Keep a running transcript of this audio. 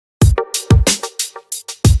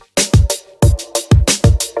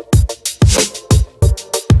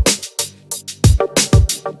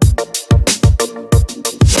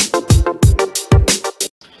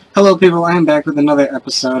Hello, people. I am back with another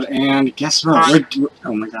episode, and guess what?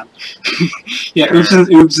 Oh my god. Yeah,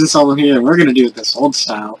 oops and solo here. We're gonna do it this old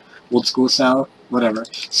school style, whatever.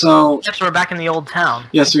 So. Yes, we're back in the old town.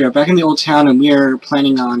 Yes, we are back in the old town, and we are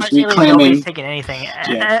planning on reclaiming. Nobody's taking anything.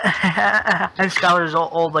 Yeah. And Skylar's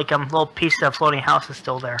old little piece of floating house is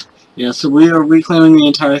still there. Yeah, so we are reclaiming the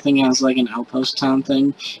entire thing as like an outpost town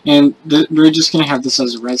thing, and we're just gonna have this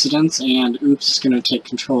as a residence, and Oops is gonna take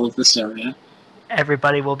control of this area.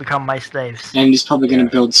 Everybody will become my slaves. And he's probably going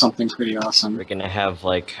to build something pretty awesome. We're going to have,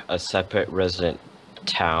 like, a separate resident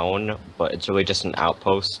town, but it's really just an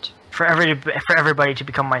outpost. For everybody to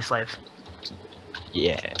become my slaves.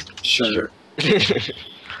 Yeah. Sure.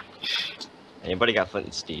 Anybody got flint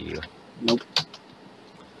and steel? Nope.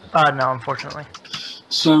 No, unfortunately.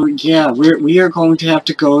 So, yeah, we are going to have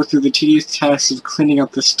to go through the tedious task of cleaning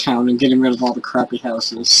up this town and getting rid of all the crappy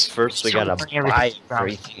houses. First, we gotta buy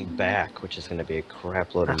everything back, which is gonna be a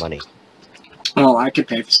crap load of money. Oh, I could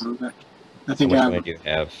pay for some of it. I think I do you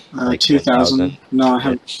have? Like 2,000. No,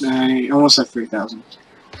 I almost have 3,000.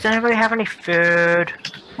 Does anybody have any food?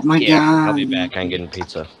 Oh my god. I'll be back. I'm getting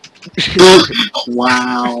pizza.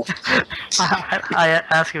 Wow. I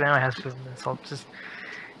ask if anyone has food, so just...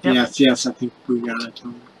 Yep. Yes, I think we got it.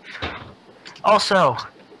 Also,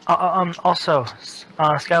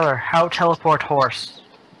 Skylar, how teleport horse?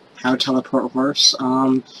 How teleport horse?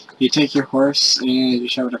 You take your horse and you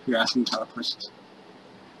shove it up your ass and teleports.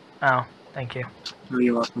 Oh, thank you. Oh,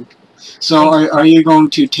 you're welcome. So, are you going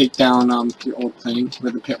to take down your old thing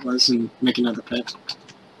where the pit was and make another pit?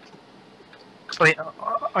 Wait,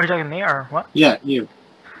 are you talking to me or what? Yeah, you.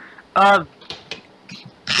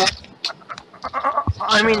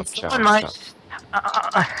 I mean, someone might.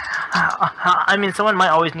 I mean, someone might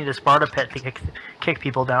always need a Sparta pit to kick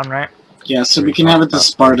people down, right? Yeah, so we can have it the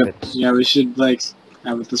Sparta. Yeah, we should like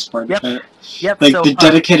have it the Sparta pit. Yep. Like so, the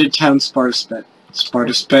dedicated town Sparta pit.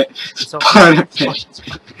 Sparta pit. So, Sparta pit.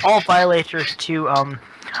 All violators to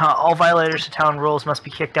town rules must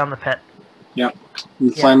be kicked down the pit. Yep.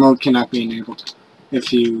 And fly mode cannot be enabled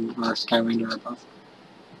if you are Skylander or above.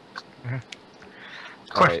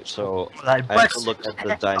 Alright, so I have to look at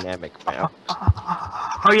the dynamic map.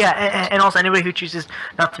 Oh yeah, and also anybody who chooses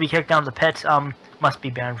not to be kicked down the pit must be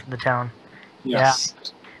banned from the town. Yes.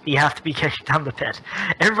 Yeah, you have to be kicked down the pit.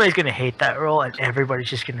 Everybody's gonna hate that rule, and everybody's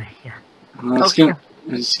just gonna Well,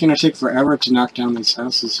 it's gonna take forever to knock down these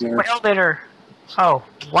houses here. My elevator. Oh,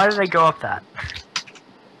 why did I go up that?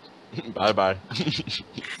 Bye bye.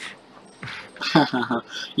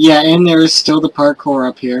 Yeah, and there is still the parkour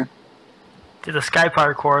up here. To the sky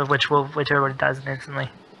parkour, which everybody does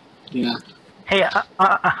instantly. Yeah. Hey,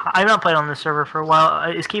 I've not played on this server for a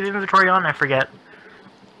while. Is keep inventory on? I forget.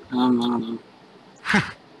 I don't know. I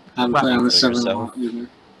haven't played on this server in a while either.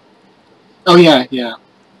 Oh yeah.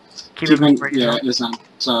 Keep inventory. Yeah, it is on.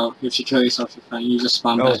 So if you kill yourself, you're fine. You just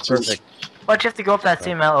spawn back. Perfect. Why'd you have to go up that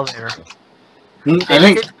same elevator? I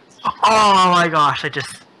think. Oh my gosh! I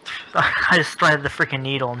just threaded the freaking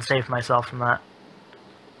needle and saved myself from that.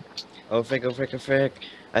 Oh frick.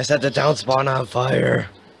 I set the town spawn on fire.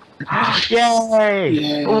 Yay!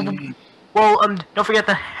 Yay. Well, don't forget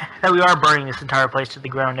that we are burning this entire place to the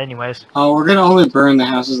ground anyways. Oh, we're gonna only burn the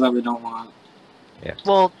houses that we don't want. Yeah.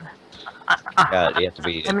 Well, You have to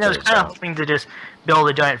be. I mean, I was kind of hoping to just build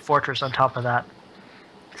a giant fortress on top of that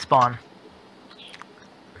spawn.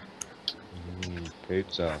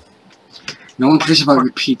 Pizza. No one cares about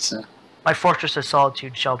your pizza. My fortress of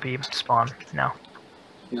solitude shall be spawn now.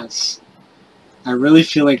 Yes. I really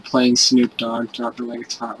feel like playing Snoop Dogg Drop It Like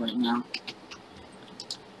It's Hot right now.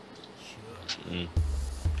 No.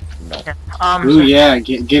 Yeah, Ooh, yeah,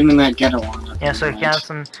 get him in that ghetto one. Yeah, so I can have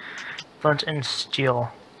some flint and steel.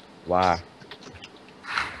 Why?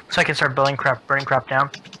 So I can start burning crap down.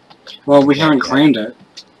 Well, we haven't claimed it.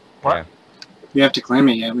 What? Yeah. We have to claim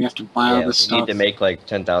it yet. We have to buy all this we need stuff. to make like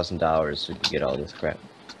 $10,000 so we can get all this crap.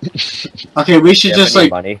 Okay, we should just like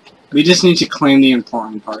money? we just need to claim the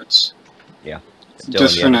important parts. Yeah.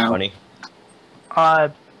 Just for now. Money?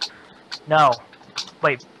 No.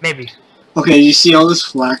 Wait, maybe. Okay, you see all this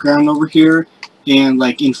flat ground over here, and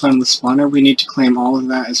like in front of the spawner, we need to claim all of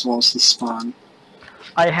that as well as the spawn.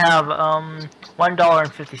 I have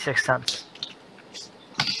 $1.56.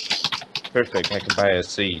 Perfect. I can buy a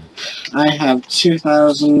seed. I have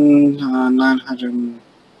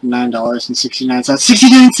 $2,909.69.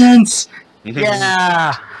 69 cents.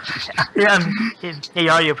 Yeah. Yeah.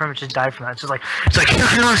 Your audio pretty much just died from that. It's like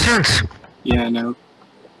no sense. Yeah, I know.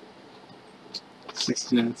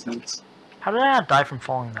 69 cents. How did I not die from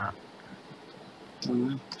falling that? Don't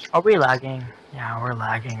know. Are we lagging? Yeah, we're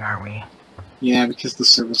lagging, aren't we? Yeah, because the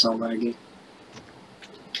server's all laggy.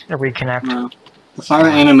 A reconnect. No. The fire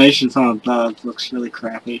animation from above looks really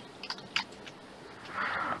crappy.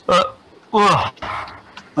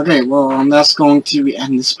 Okay, well, that's going to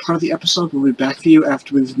end this part of the episode. We'll be back for you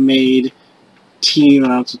after we've made teeny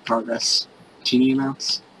amounts of progress. Teeny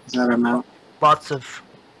amounts? Is that an amount? Lots of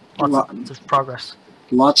progress.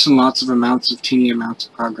 Lots and lots of amounts of teeny amounts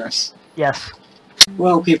of progress. Yes.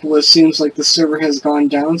 Well, people, it seems like the server has gone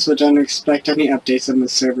down, so don't expect any updates on the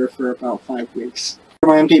server for about 5 weeks.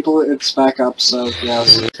 Remind people, it's back up, so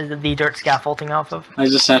yes. Is it the dirt scaffolding off of? I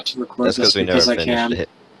just have to record That's this we because never I finished can. it.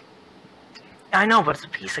 I know, but it's a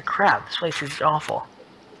piece of crap. This place is awful.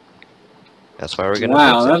 That's why we're gonna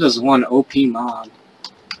Wow, fix that is one OP mob.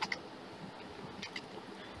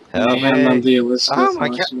 it. Man, on the Elizabeth Oh my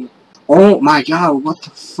Larson. Oh my god, what the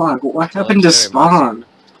fuck? What happened to Military spawn?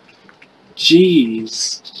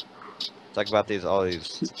 Jeez. Talk about all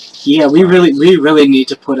these. Yeah, we really need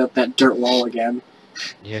to put up that dirt wall again.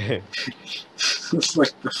 Yeah. It's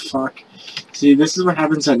like the fuck. See, this is what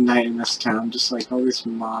happens at night in this town. Just like all these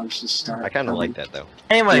mobs just start. I kind of like that though.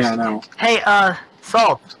 Anyways, Yeah, I know. hey,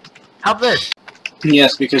 SaLT, how this?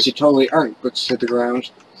 Yes, because you totally aren't glitched through the ground.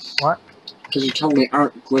 What? Because you totally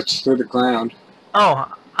aren't glitched through the ground.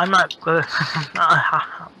 Oh, I'm not good.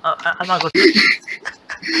 I'm not good.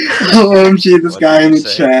 OMG, this What guy did in you the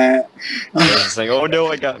say? chat. I was saying, oh no,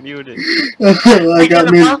 I got muted. I got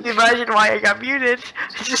can muted. imagine why I got muted.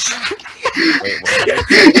 Wait, what?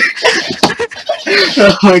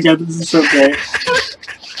 Oh my god, this is so great.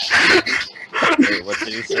 Wait, what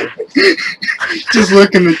did you say? Just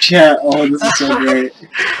look in the chat. Oh, this is so great.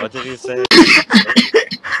 What did you say?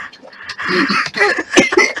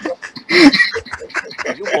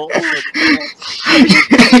 You won't.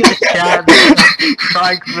 God,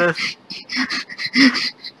 like this.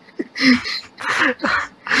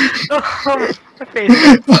 Oh, my face.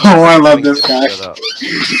 Oh, I love this guy. Shut up.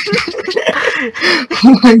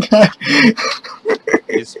 Oh my god.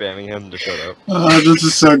 He's spamming him to shut up. Oh, this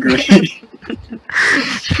is so great.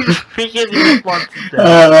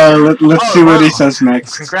 Let's see what he says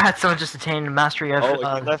next. Congrats, someone just attained mastery of. Oh,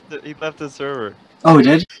 he left the server. Oh, he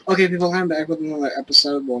did? Okay, people, I'm back with another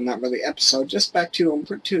episode. Well, not really episode, just back to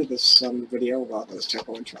part 2 of this video. Wow, that was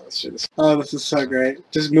terrible intro. Let's do this. Oh, this is so great.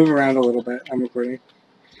 Just move around a little bit. I'm recording.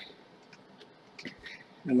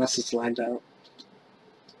 Unless it's lined out.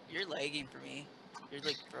 You're lagging for me. You're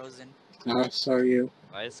like frozen. Oh, so are you.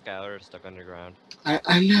 Why is Skylar stuck underground?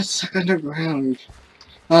 I'm not stuck underground.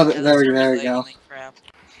 Oh, Yeah, there we lagging go. like crap.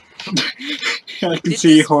 I can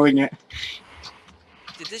see you holding it.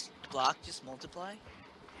 Did this block just multiply?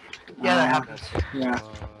 Yeah, that happens. Yeah,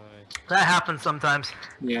 That happens sometimes.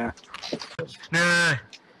 yeah. Nah.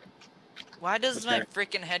 Why does Okay. my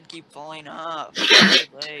freaking head keep falling off?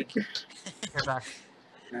 Like, You're back.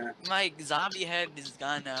 my zombie head is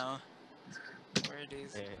gone now. Where it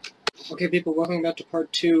is? Okay, people, welcome back to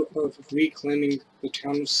part 2 of Reclaiming the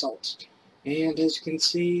Town of SaLT. And as you can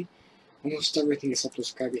see, almost everything except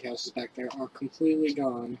those crabby houses back there are completely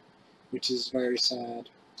gone, which is very sad.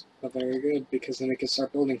 But very good, because then we can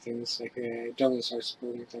start building things. Like, Dylan starts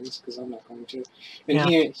building things, because I'm not going to. And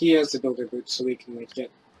Yeah. he has the builder boots, so we can, like,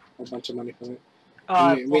 get a bunch of money from it. We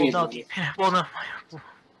Well, need no, money.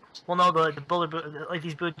 the builder, like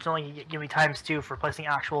these boots only give me ×2 for placing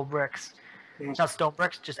actual bricks. Yeah. Not stone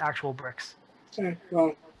bricks, just actual bricks.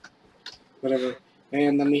 Well, whatever.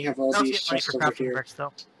 And then we have all I don't these get money chests for over crafting here. bricks,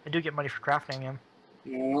 though. I do get money for crafting them.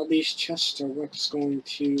 And all these chests are what's going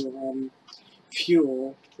to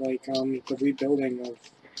fuel like the rebuilding of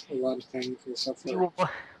a lot of things and stuff. We Like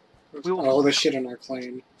will- all the shit on our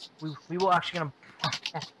claim. we will actually gonna.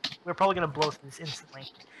 We're probably gonna blow through this instantly.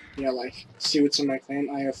 Yeah, like see what's in my claim.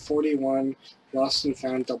 I have 41 lost and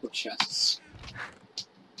found double chests.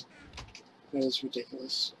 That is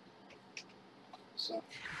ridiculous. So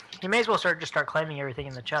You may as well start claiming everything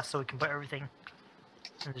in the chest, so we can put everything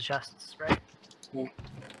in the chests, right? Yeah.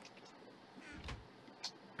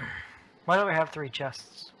 Why don't we have 3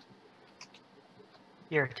 chests?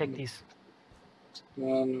 Here, take these.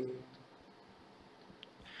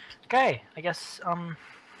 Okay, I guess,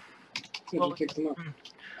 did well, you pick them up?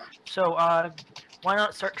 so, why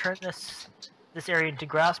not start turning this area into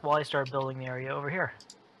grass while I start building the area over here?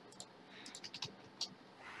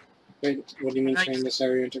 Wait, what do you mean Nice. turning this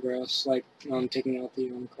area into grass? Like taking out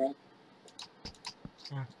the crap?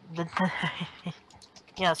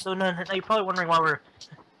 Yeah, so no, you're probably wondering why we're...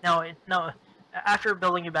 No, after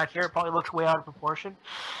building it back here, it probably looks way out of proportion.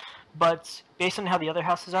 But based on how the other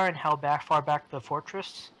houses are and how far back the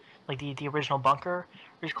fortress, like the original bunker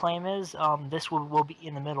reclaim is, this will be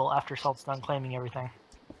in the middle after SaLT's done claiming everything.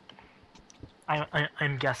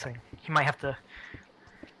 I'm guessing. He might have to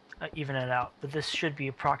even it out. But this should be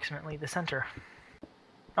approximately the center.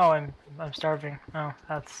 Oh, I'm starving. Oh,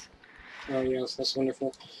 that's... Oh yes, that's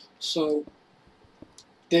wonderful. So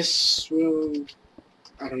this will,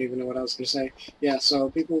 I don't even know what I was gonna say. Yeah, so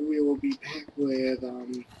people, we will be back with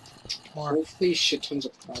more. hopefully shit tons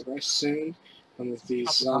of progress soon. If these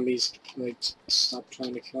zombies like stop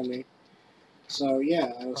trying to kill me. So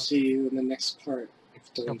yeah, I will see you in the next part if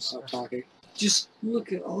it doesn't stop talking. Just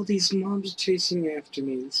look at all these mobs chasing after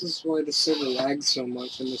me. This is why the server lags so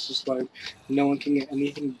much, and this is why no one can get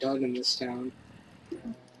anything done in this town.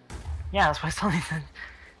 Yeah, that's why I still need to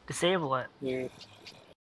disable it. Yeah.